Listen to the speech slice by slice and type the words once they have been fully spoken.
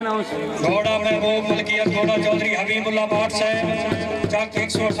घोड़ा महबूब मलकियत घोड़ा चौधरी हबीबुल्लाह बाट से चक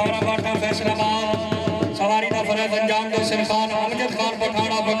 118 बाटा फैसलाबाद सवारी का फरज अंजाम दे सिर खान अमजद खान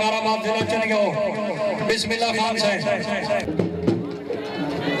पठाना बकाराबाद जिला चनियो बिस्मिल्लाह खान से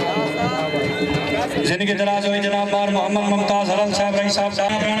जिनकी दराज हुई जनाब बार मोहम्मद मुमताज हरल साहब रही साहब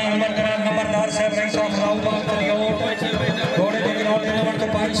राणा नंबर दराज नंबरदार साहब रही साहब राउबाद चनियो घोड़े के किनारे नंबर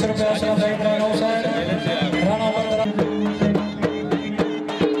तो 500 रुपया असलम साहब राणा साहब राणा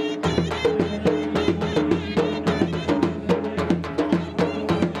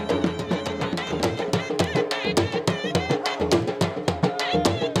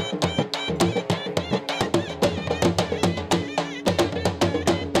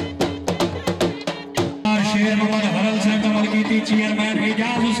नंबर हरल से कमल की थी चेयरमैन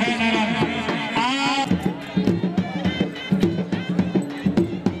एजाज हुसैन हरल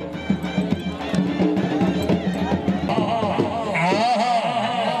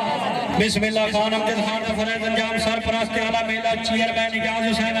बिस्मिल्लाह खान अमजद खान का फरज अंजाम सरपरस्त आला मेला चेयरमैन एजाज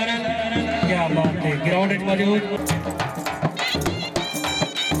हुसैन हरल क्या बात है ग्राउंड में मौजूद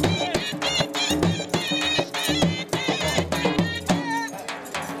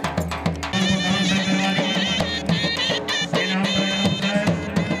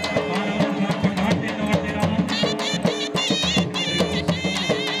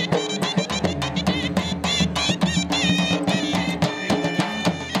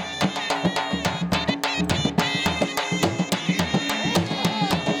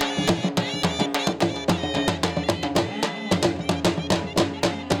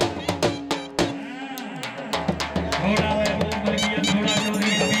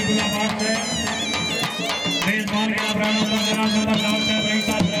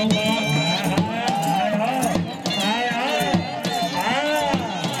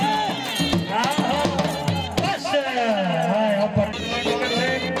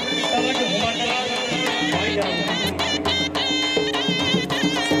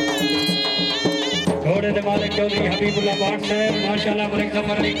मालिक चौधरी हबीबुल्लाह बाट साहब माशाल्लाह मलिक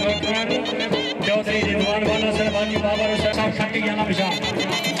जफर अली खट्टर चौधरी रिजवान वाला सरबानी बाबर साहब खट्टी याना मिशाल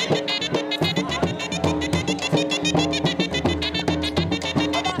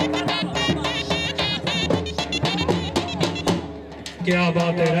क्या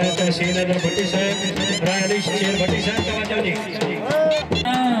बात है राय तहसील हैदर भट्टी साहब राय अली शेर भट्टी साहब तवज्जो जी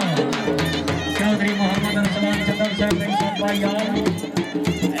चौधरी मोहम्मद अरसलान चंदन साहब नहीं सुन पाई यार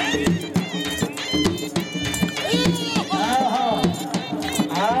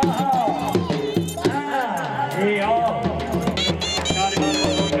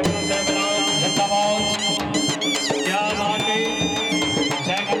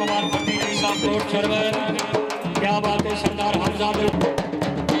सरवर क्या बात है सरदार हमजा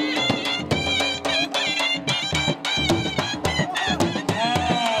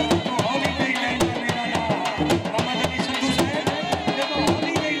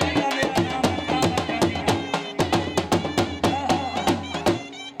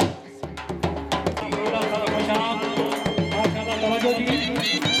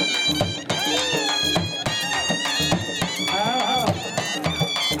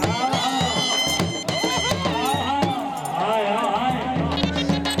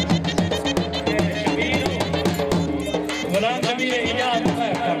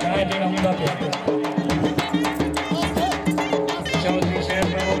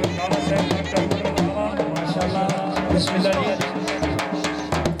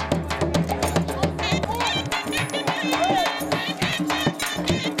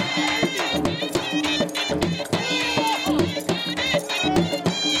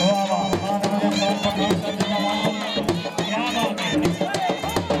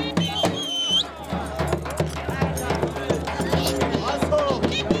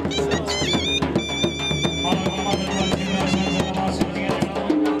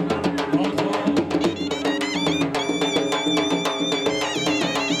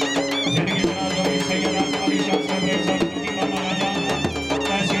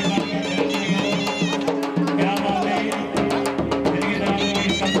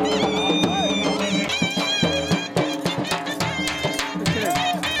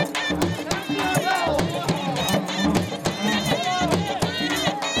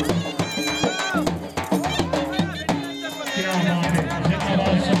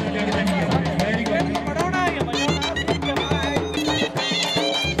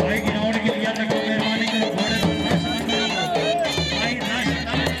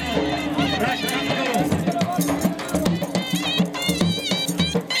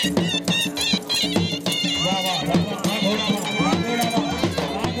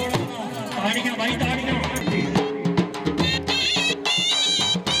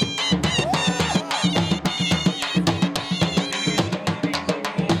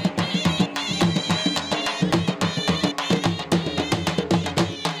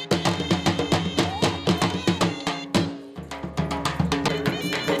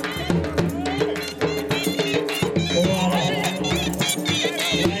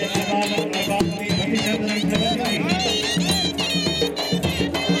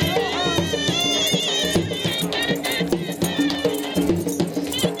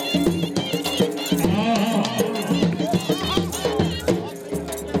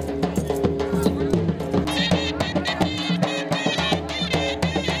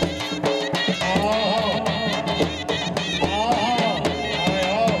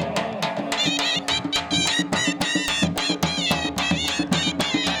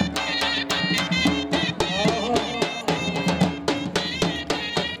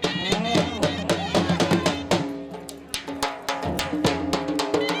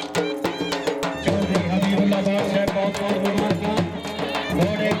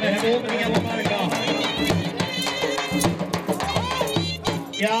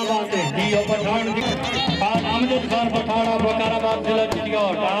अमजद खान पठाना बकाराबाद जिला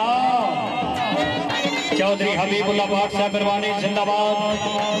चिनियोट चौधरी हबीबुल्ला बाट साहब बरवानी जिंदाबाद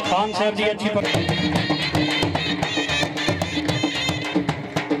खान साहब जी अच्छी पकड़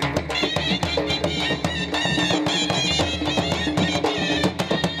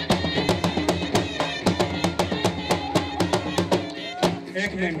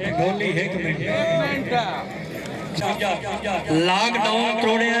लॉकडाउन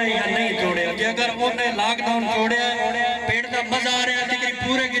तोड़िया या नहीं तोड़िया जे अगर उन्हें लॉकडाउन तोड़िया पेड़ का मजा आ रहा है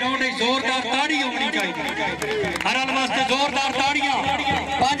पूरे ग्राउंड में जोरदार ताड़ी होनी चाहिए हरल वास्ते जोरदार ताड़ियां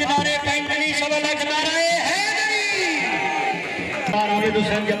पांच नारे पैंतनी सब लग नारे है हामिद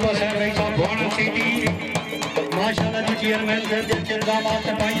हुसैन जब्बा साहब भाई साहब भोन सिटी माशाल्लाह जी चेयरमैन साहब जी चिंदाबाद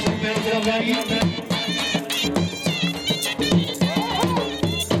 22 रुपए गिरफ्तारी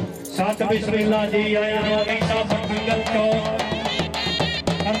साथ बिस्मिल्लाह जी आया भाई साहब मंगल को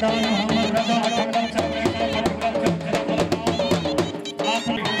सरदार मोहम्मद रजा मंगल साहब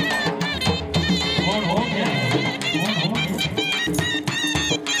हो गया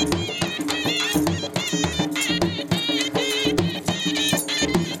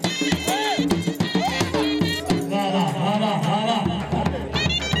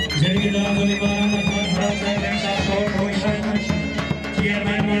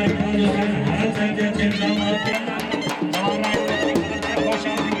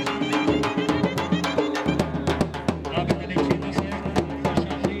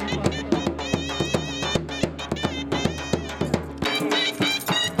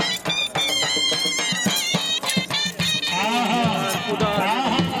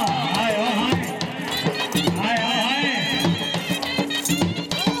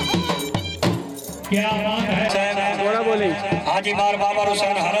हाजी मार बाबर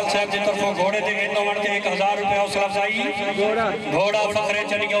हुसैन हरल साहब की तरफों घोड़े के इनो वण के 1000 रुपए हौसला अफजाई घोड़ा फखरे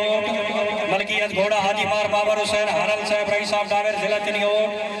चनियोट मलकियत घोड़ा हाजी मार बाबर हुसैन हरल साहब रई साहब दावेर जिला चनियोट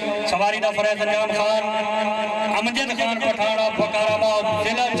सवारी दा फरेज अंजाम खान अमजद खान पठाना बकाराबाद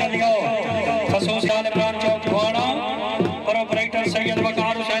जिला चनियोट खसूस खान इमरान चौक घोड़ा प्रोपराइटर सैयद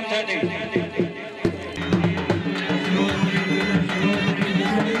वकार हुसैन साहब जी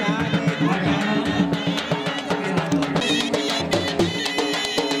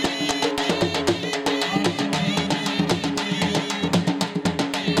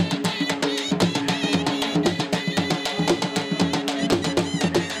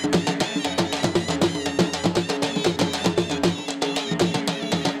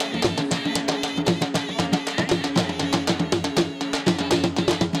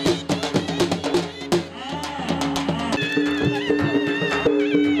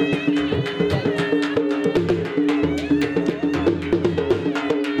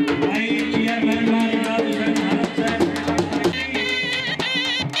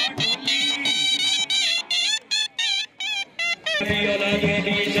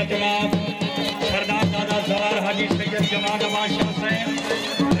सरदार दादा सवार हाजी सैयद जमाल बादशाह साहब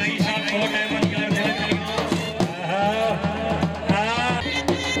रई साहब कोट अहमद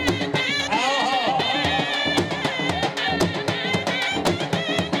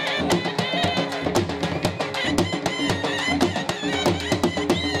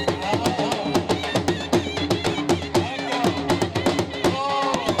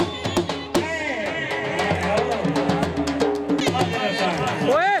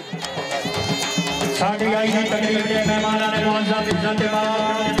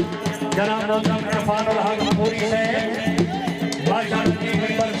जनाब मोहतरम इरफानुल हक पूरी से बादशाह की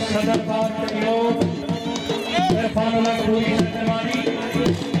मेंबर सदर पाक चनियोट इरफानुल हक पूरी से जमानी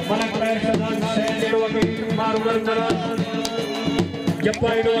मलक पैर सदर सैयद वकील मारुल दरज जप्पा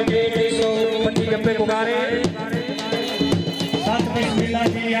इडो के 125 जप्पे पुकारे साथ बिस्मिल्लाह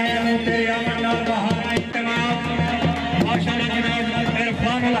जी आया हूं तेरे अमन नाल बहाना इत्तमाम माशाल्लाह जनाब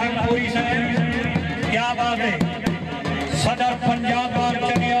इरफानुल हक पूरी से क्या बात है सदर पंजाब और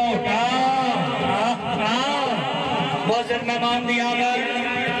चनियोट मौजूद मेहमान दिया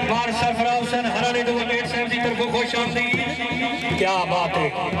मार सरफरा हुसैन हरल एडवोकेट साहब की तरफ खुश आमदीद क्या बात है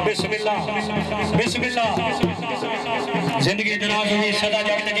बिस्मिल्लाह बिस्मिल्लाह जिंदगी जनाब की सदा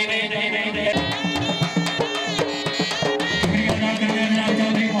जगत जी ने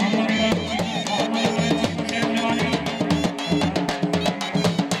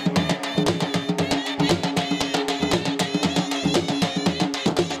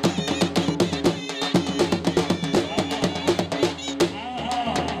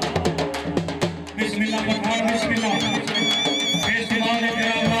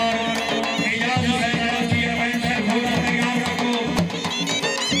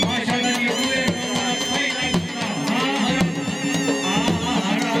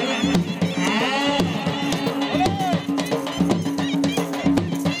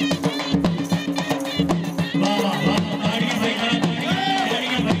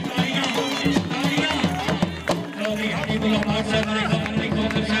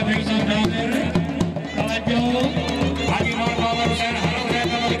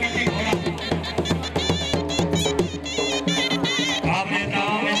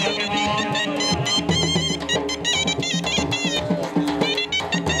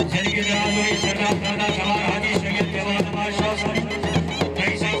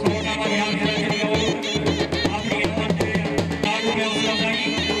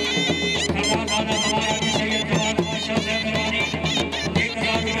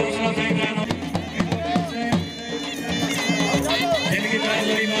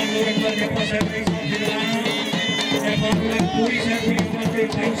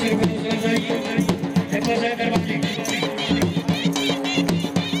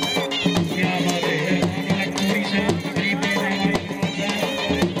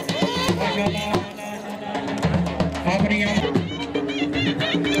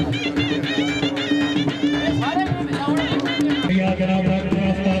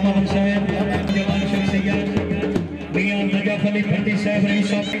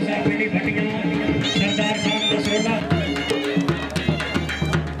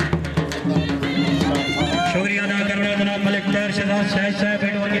शुक्रिया अदा करना जनाब मलिक तैर शहजाद शाहिद साहब की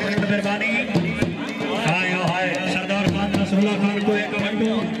मेहरबानी। हाय हाय सरदार खान नसरुल्लाह खान को एक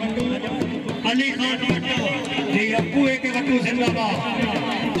वट्टू, अली खान वट्टू जी अप्पू एक वट्टू जिंदाबाद।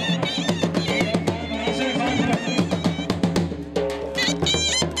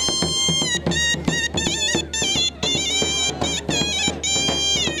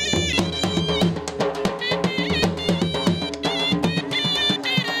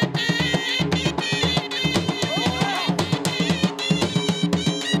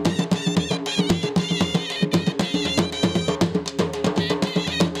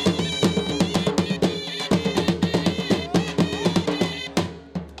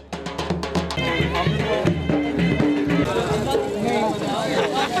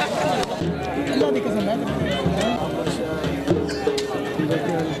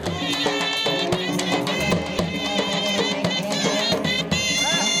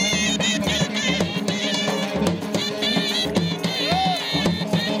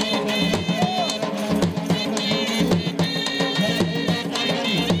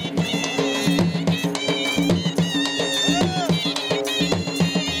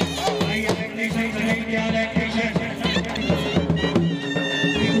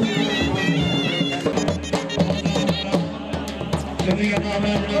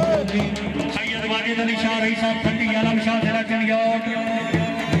 चनियोट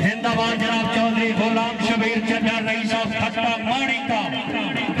जिंदाबाद जनाब चौधरी गुलाम शबीर चन्ना रईस ऑफ खट्टा माणी का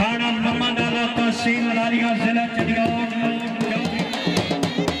थाना मोहम्मद आला तहसील लालिया जिला चनियोट।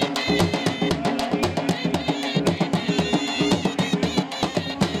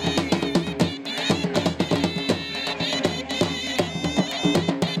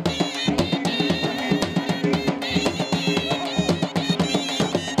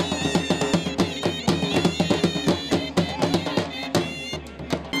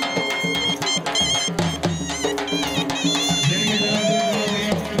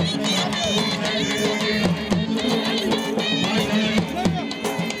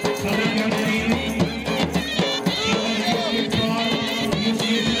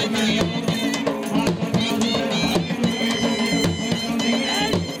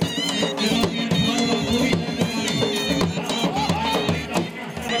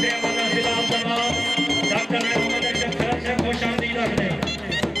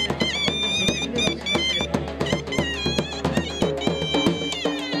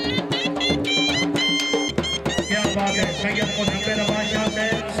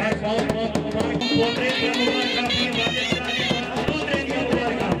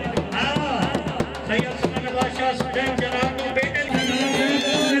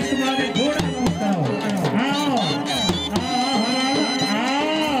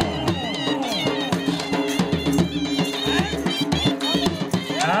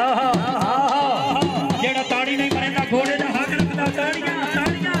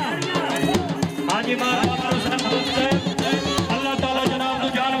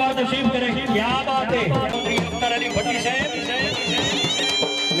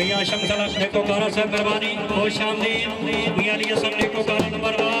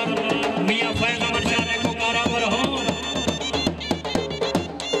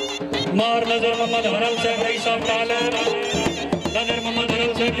 मार नजर मोहम्मद हरल साहब रईस ऑफ टालर नजर मोहम्मद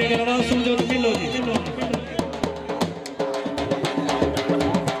हरल साहब के आवाज सुन जो मिलो जी।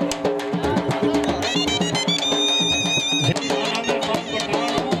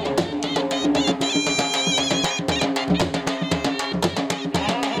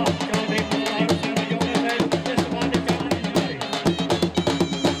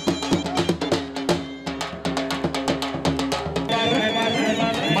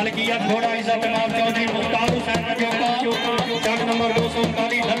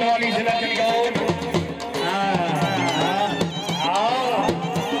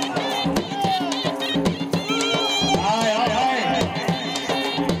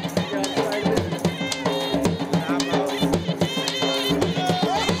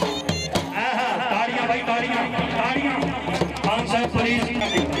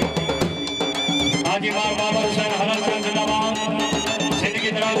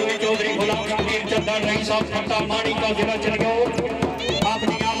 मसूरी चौधरी गुलाम शबीर चंदन रईस साहब पट्टा मानी का जिला चनियोट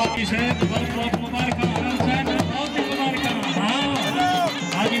अपनी आमद की से बहुत मुबारक हरल साहब बहुत ही मुबारक हाँ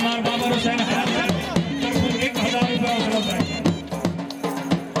हाजी मार बाबर हुसैन हरल साहब 1000 रुपये हौसला साहब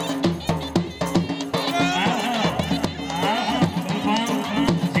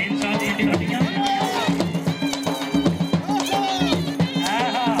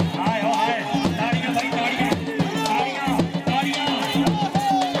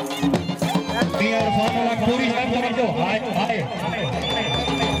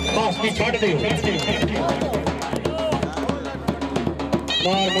छोड़ दो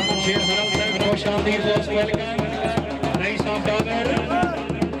शेर हरल साहब को शानदार वेलकम